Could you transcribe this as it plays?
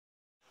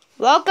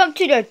Welcome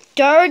to the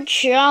third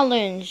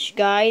challenge,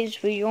 guys.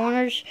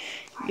 Rejoiners,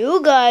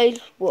 you guys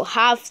will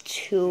have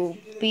to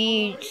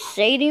be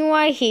sitting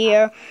right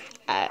here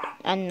at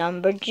a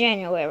number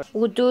January.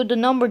 We'll do the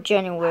number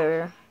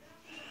January.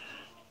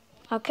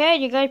 Okay,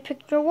 you guys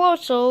picked your word,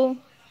 so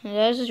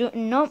let's do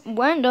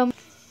random.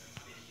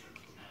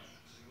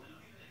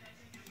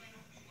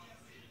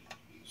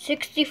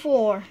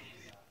 64.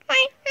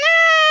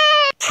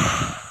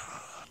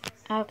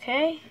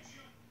 Okay.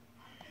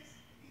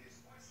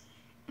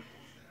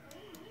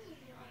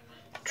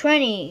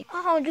 20.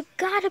 Oh, you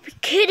gotta be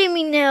kidding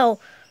me now.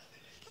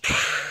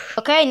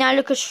 Okay, now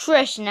look at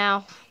stress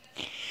now.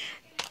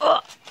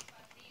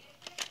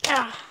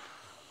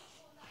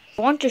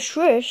 Want to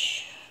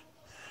stress?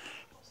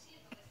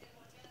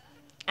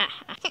 I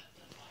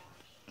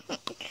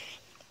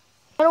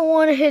don't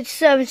want to hit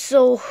 7,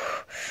 so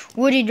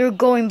Woody, you're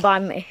going by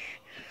me.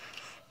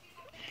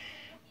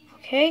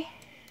 Okay.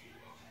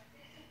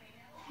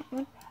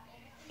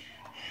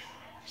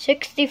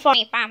 65.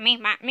 Bing.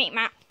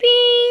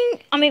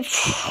 I mean, I'm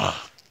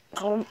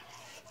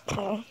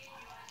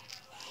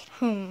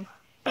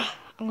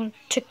gonna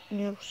take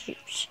no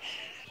sleeps.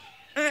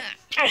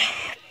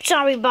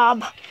 Sorry,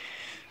 Bob.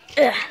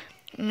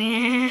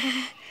 Man.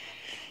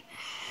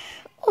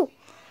 Oh,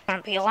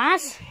 wanna be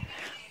last?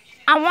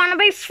 I wanna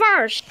be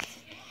first.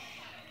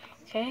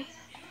 Okay.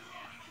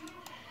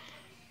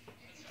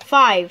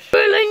 5.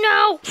 Really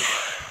now?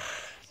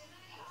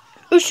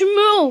 It's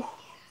move.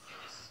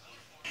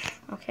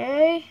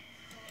 Okay.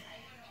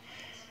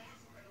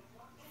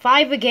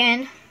 5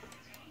 again.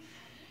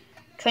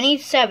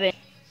 27.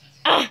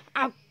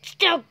 I'm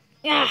still.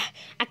 I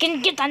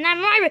can get that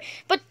number right,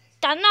 but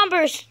that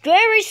number is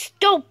very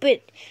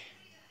stupid.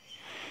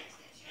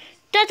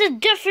 That's a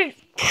different.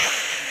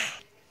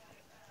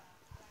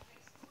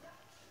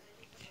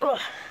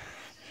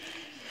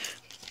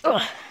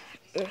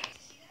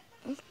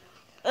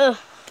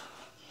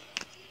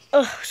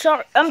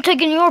 Sorry, I'm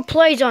taking your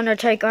place,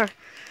 Undertaker.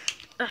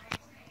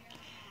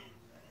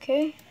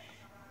 Okay.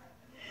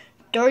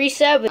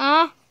 37.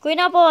 Green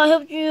Apple, I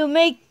hope you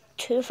make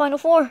to the final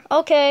 4.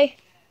 Okay.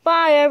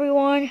 Bye,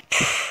 everyone.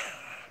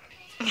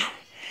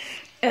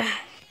 I'm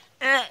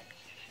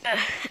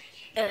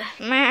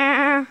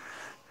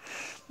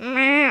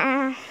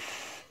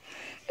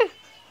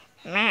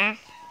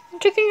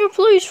taking your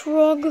place,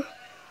 Frog.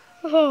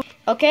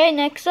 Okay,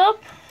 next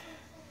up.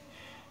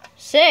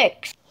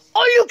 6.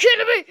 Are you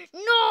kidding me?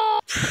 No!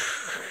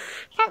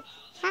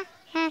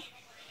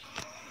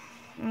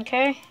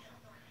 Okay.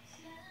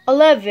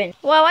 11.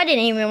 Well, I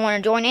didn't even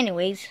want to join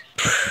anyways.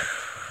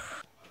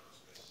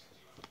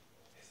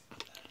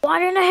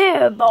 What in the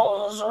hell,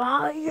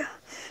 bullseye?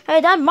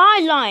 Hey, that's my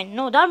line.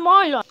 No, that's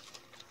my line.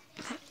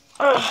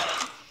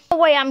 No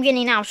way I'm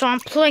getting out, so I'm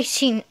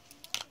placing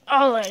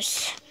all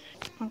this.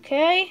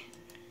 Okay.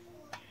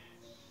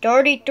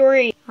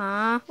 33.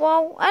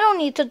 Well, I don't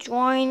need to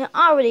join.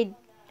 I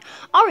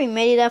already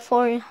made that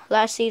for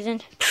last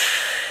season.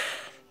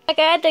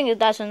 Okay, I think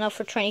that's enough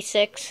for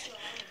 26.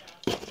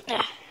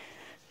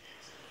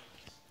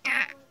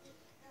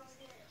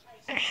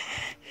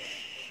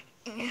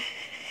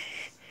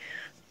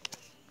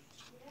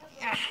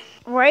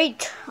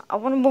 Right, I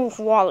want to move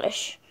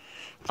Wallace.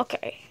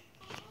 Okay.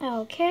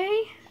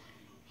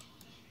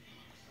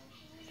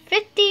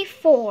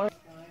 54.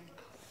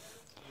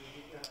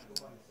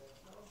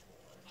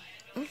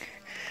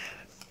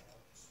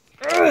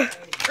 No.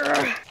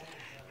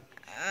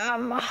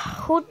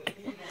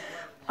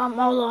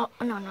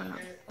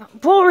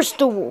 Boris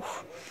the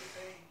Wolf.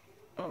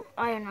 Oh,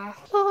 I don't know.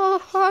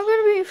 Oh, I'm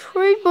gonna be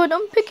afraid, but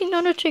I'm picking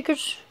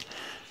Undertaker's.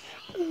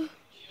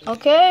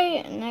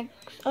 Okay,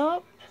 next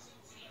up.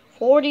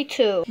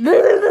 42.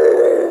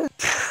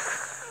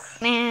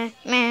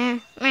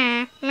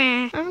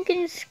 I'm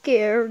getting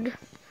scared.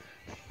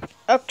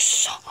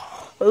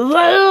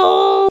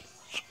 Well,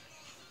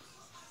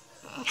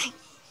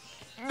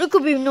 it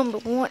could be number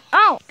 1.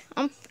 Oh,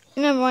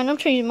 never mind. I'm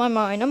changing my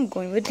mind. I'm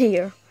going with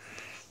here.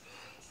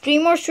 3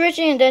 more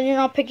stretching, and then you're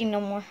not picking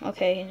no more.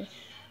 Okay.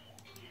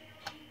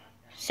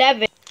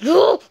 7.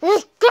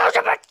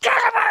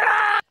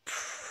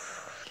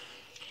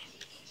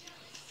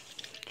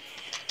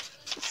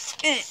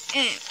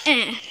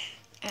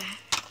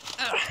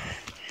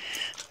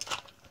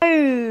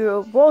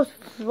 Hey, both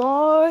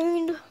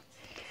fine.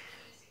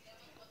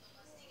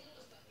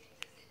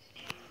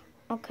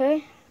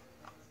 Okay.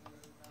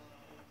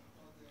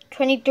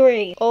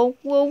 23. Oh,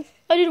 well,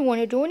 I didn't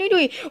want to do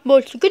anything.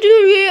 But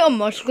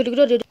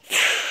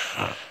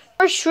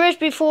more stress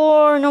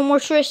before no more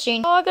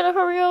stressing. Oh, I gotta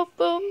hurry up.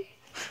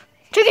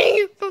 Taking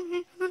you.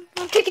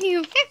 I'm taking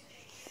you.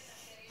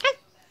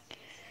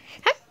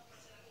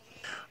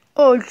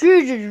 Oh,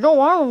 Jesus, no,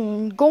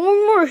 I'm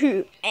going more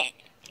here.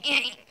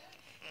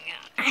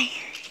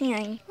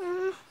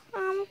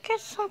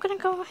 Guess I'm gonna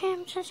go with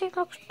him since he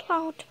looks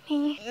slow to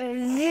me.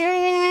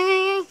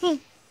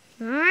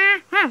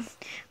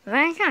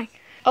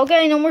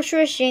 Okay, no more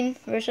stressing.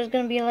 Versus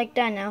gonna be like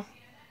that now.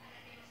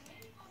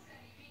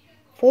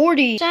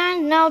 40.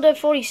 And now there's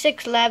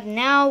 46 left.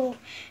 Now,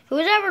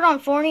 who's ever on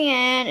 40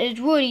 and it's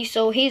Woody,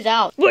 so he's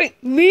out. Wait,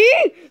 me?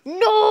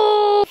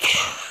 No!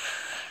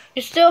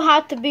 You still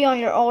have to be on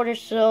your order,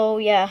 so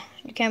yeah,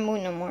 you can't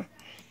move no more.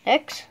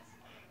 Next,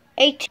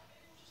 8.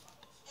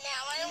 Now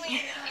I lay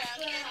me down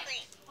to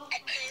sleep. I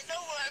pray the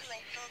Lord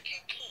my soul to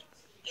keep.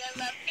 Your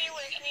love be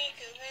with me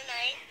through the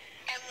night,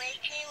 and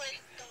wake me with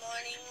the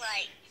morning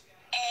light.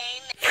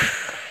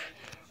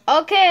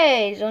 Amen.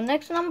 Okay, so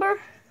next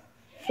number,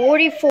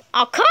 44.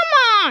 Oh, come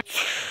on!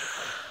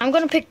 I'm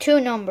gonna pick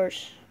 2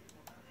 numbers.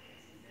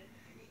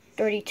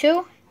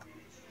 32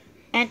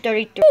 and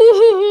 33.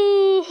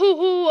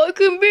 I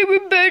can't be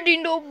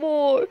rebending no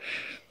more.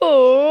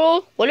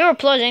 Oh, well, you're a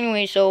plus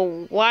anyway,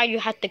 so why you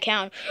have to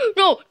count?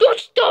 No, don't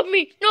stop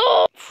me.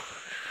 No.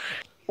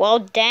 Well,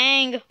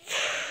 dang.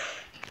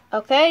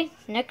 Okay,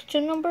 next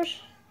 2 numbers.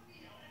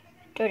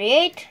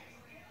 38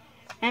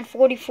 and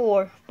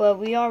 44. But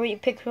we already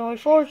picked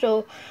 44,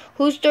 so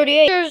who's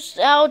 38? Here's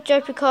out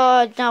just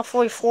because now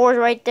 44 is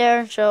right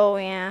there, so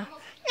yeah.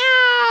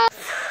 No.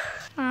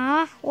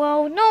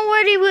 Well, don't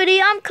worry, Woody,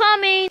 I'm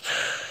coming.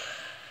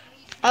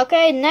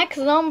 Okay, next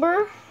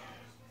number.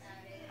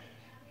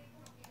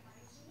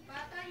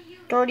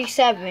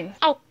 37.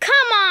 Oh,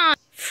 come on!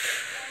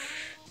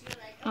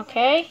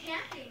 Okay.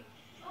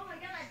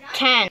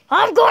 10.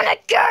 I'm gonna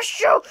get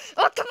you!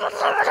 I can't believe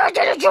it, I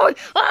didn't join!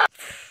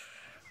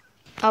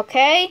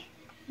 Okay.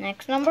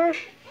 Next number.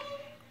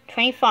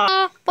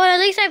 25. But at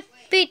least I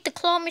beat the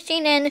claw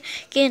machine and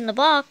get in the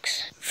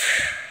box.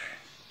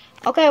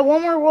 Okay,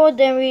 one more roll,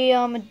 then we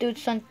do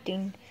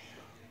something.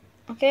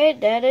 Okay,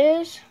 that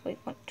is... Wait,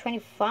 what?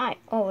 25.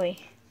 Oh, wait.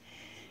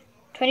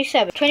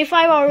 27.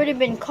 25 already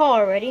been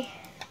caught already.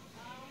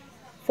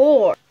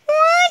 4.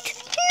 What?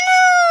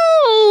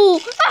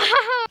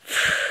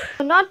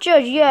 No! Not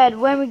just yet.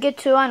 When we get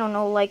to, I don't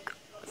know, like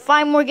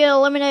 5 more get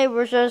eliminated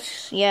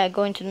versus, yeah,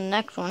 going to the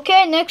next one.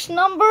 Okay, next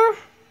number.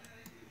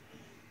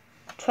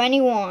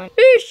 21.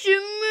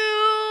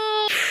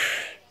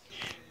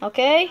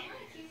 Okay.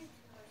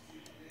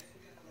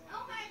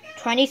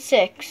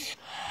 26.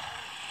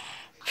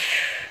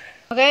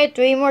 Okay,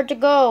 3 more to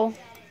go.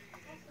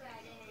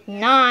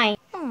 9.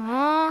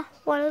 Aww.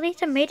 Well, at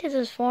least I made it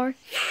this far.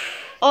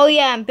 Oh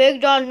yeah, and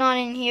Big Dog not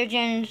in here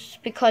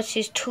just because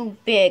he's too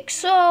big.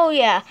 So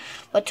yeah,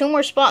 but 2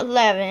 more spots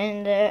left,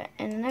 and the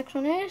next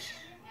one is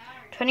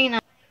 29.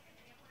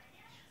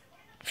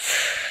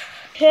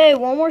 Okay,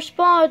 1 more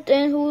spot,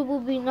 then who will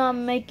be not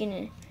making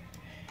it?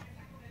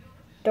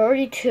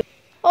 32.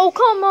 Oh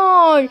come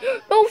on,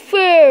 no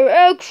fair,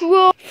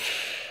 extra.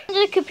 I'm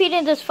just competing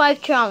in this 5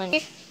 challenge. Me.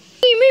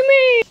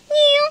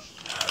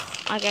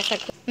 I guess I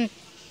could.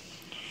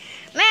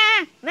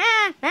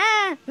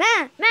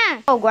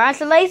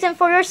 Congratulations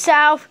for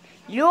yourself.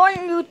 You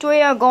and you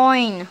 3 are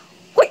going.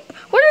 Wait,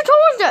 what are you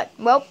told that?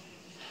 Well,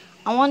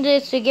 I want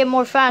this to get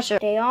more faster.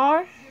 They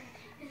are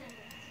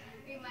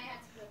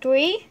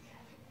 3,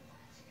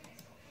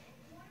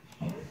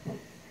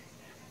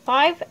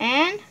 5,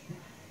 and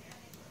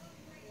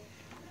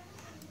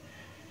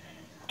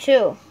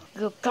 2.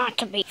 You got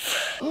to be.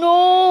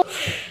 No.